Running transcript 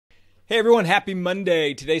Hey everyone, happy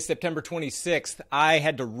Monday. Today's September 26th. I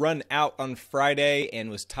had to run out on Friday and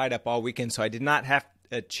was tied up all weekend, so I did not have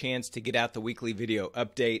a chance to get out the weekly video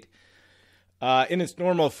update in its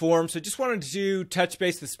normal form. So just wanted to touch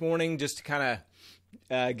base this morning just to kind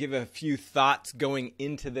of give a few thoughts going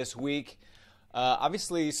into this week.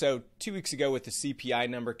 Obviously, so 2 weeks ago with the CPI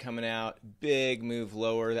number coming out, big move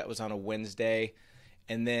lower. That was on a Wednesday.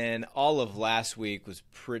 And then all of last week was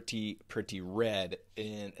pretty red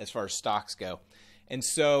as far as stocks go. And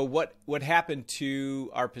so what happened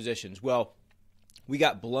to our positions? Well, we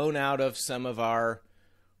got blown out of some of our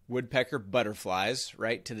woodpecker butterflies,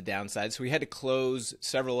 right, to the downside. So we had to close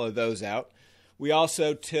several of those out. We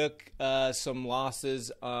also took some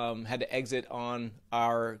losses, had to exit on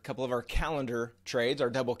a couple of our calendar trades, our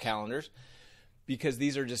double calendars, because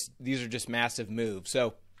these are just massive moves.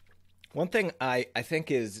 So one thing I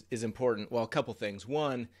think is important, well, a couple things.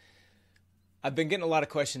 One, I've been getting a lot of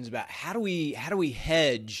questions about how do we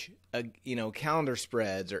hedge, calendar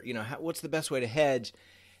spreads, or what's the best way to hedge?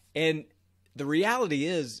 And the reality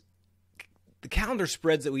is, the calendar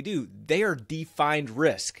spreads that we do, they are defined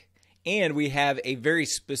risk, and we have a very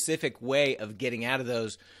specific way of getting out of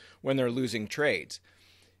those when they're losing trades.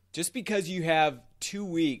 Just because you have 2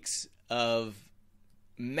 weeks of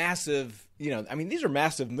massive, these are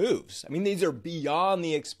massive moves. These are beyond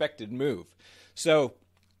the expected move. So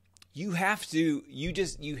you have to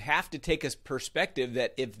take a perspective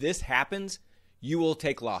that if this happens, you will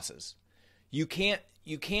take losses. You can't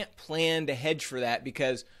plan to hedge for that,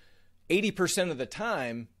 because 80% of the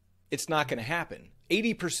time it's not going to happen.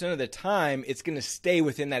 80% of the time it's going to stay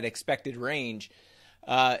within that expected range.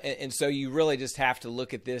 And so you really just have to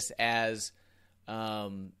look at this as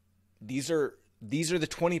these are the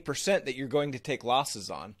 20% that you're going to take losses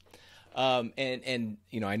on. I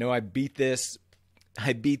know I beat this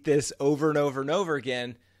over and over and over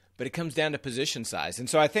again, but it comes down to position size. And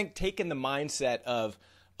so I think taking the mindset of,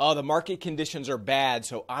 oh, the market conditions are bad,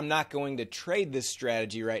 so I'm not going to trade this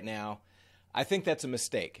strategy right now, I think that's a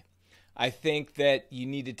mistake. I think that you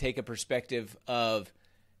need to take a perspective of,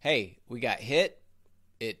 hey, we got hit.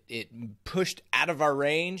 It pushed out of our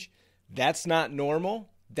range. That's not normal.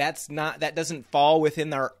 That doesn't fall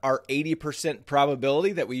within our 80%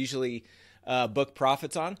 probability that we usually book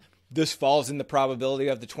profits on. This falls in the probability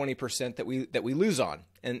of the 20% that we lose on,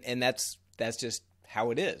 and that's just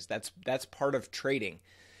how it is. That's part of trading.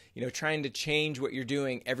 Trying to change what you're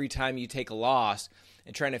doing every time you take a loss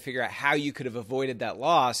and trying to figure out how you could have avoided that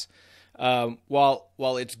loss. While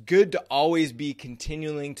it's good to always be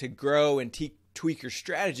continuing to grow and tweak your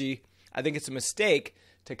strategy, I think it's a mistake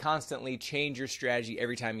to constantly change your strategy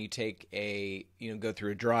every time you take go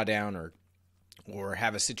through a drawdown or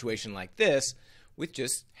have a situation like this, which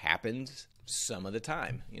just happens some of the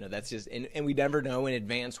time. That's just, and we never know in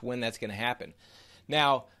advance when that's going to happen.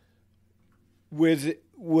 Now,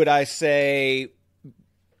 would I say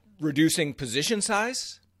reducing position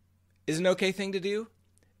size is an okay thing to do?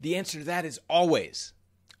 The answer to that is always.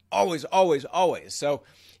 So,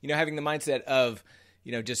 having the mindset of,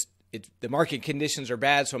 the market conditions are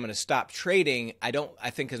bad, so I'm going to stop trading, I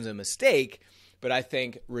think is a mistake, but I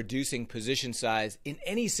think reducing position size in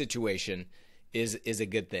any situation is a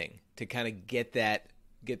good thing to kind of get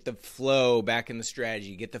the flow back in the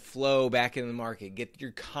strategy, get the flow back in the market, get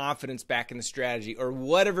your confidence back in the strategy, or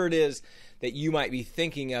whatever it is that you might be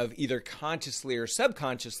thinking of either consciously or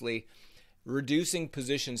subconsciously. Reducing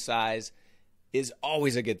position size is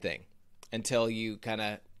always a good thing until you kind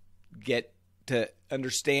of get to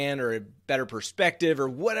understand or a better perspective or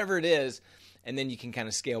whatever it is, and then you can kind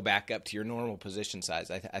of scale back up to your normal position size.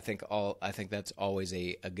 I think that's always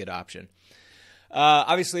a good option.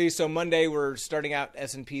 Obviously, so Monday we're starting out.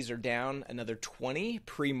 S&Ps are down another 20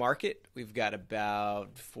 pre-market. We've got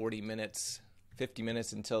about 50 minutes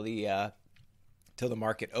until the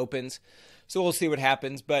market opens. So we'll see what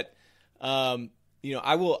happens. But I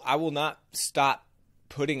will not stop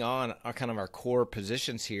putting on our core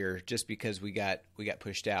positions here just because we got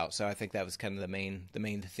pushed out. So I think that was kind of the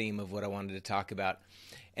main theme of what I wanted to talk about.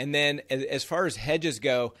 And then as far as hedges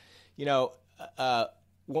go,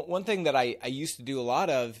 one thing that I used to do a lot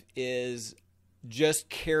of is just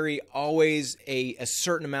carry always a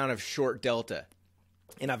certain amount of short delta.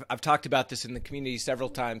 And I've talked about this in the community several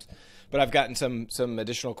times, but I've gotten some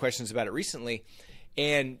additional questions about it recently.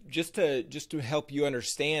 And just to help you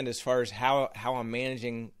understand as far as how I'm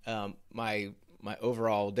managing my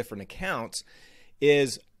overall different accounts,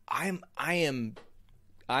 is I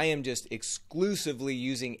am just exclusively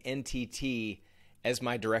using NTT as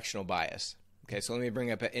my directional bias. Okay, so let me bring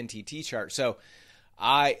up an NTT chart. So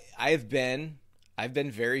I've been I've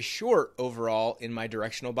been very short overall in my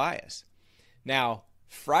directional bias. Now,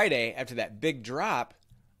 Friday, after that big drop,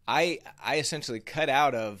 I essentially cut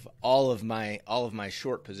out of all of my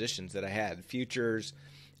short positions that I had, futures,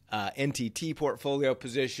 NTT portfolio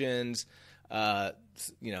positions,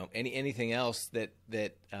 anything else that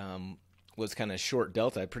was kind of short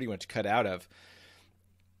delta, I pretty much cut out of.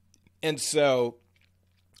 And so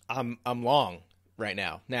I'm long right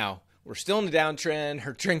now. Now, we're still in the downtrend.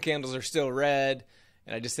 Her trend candles are still red.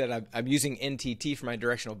 And I just said I'm using NTT for my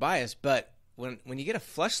directional bias. But when you get a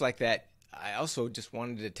flush like that, I also just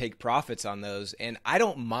wanted to take profits on those. And I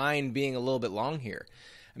don't mind being a little bit long here.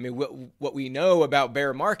 I mean, what we know about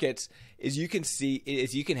bear markets is you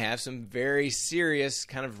can have some very serious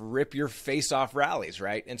kind of rip your face off rallies,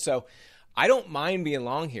 right? And so I don't mind being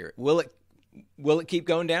long here. Will it keep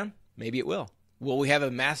going down? Maybe it will. Will we have a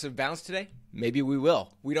massive bounce today? Maybe we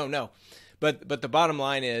will. We don't know. But the bottom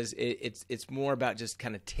line is it's more about just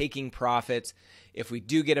kind of taking profits. If we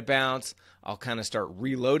do get a bounce, I'll kind of start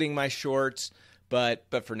reloading my shorts. But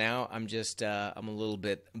for now, I'm a little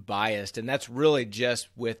bit biased, and that's really just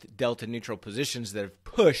with delta neutral positions that have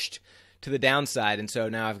pushed to the downside. And so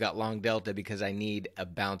now I've got long delta because I need a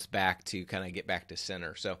bounce back to kind of get back to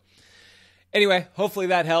center. So anyway, hopefully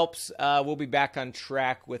that helps. We'll be back on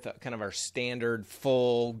track with kind of our standard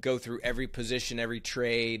full go through every position, every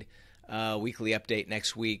trade, weekly update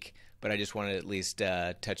next week. But I just wanted to at least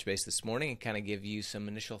touch base this morning and kind of give you some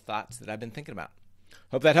initial thoughts that I've been thinking about.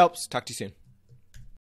 Hope that helps. Talk to you soon.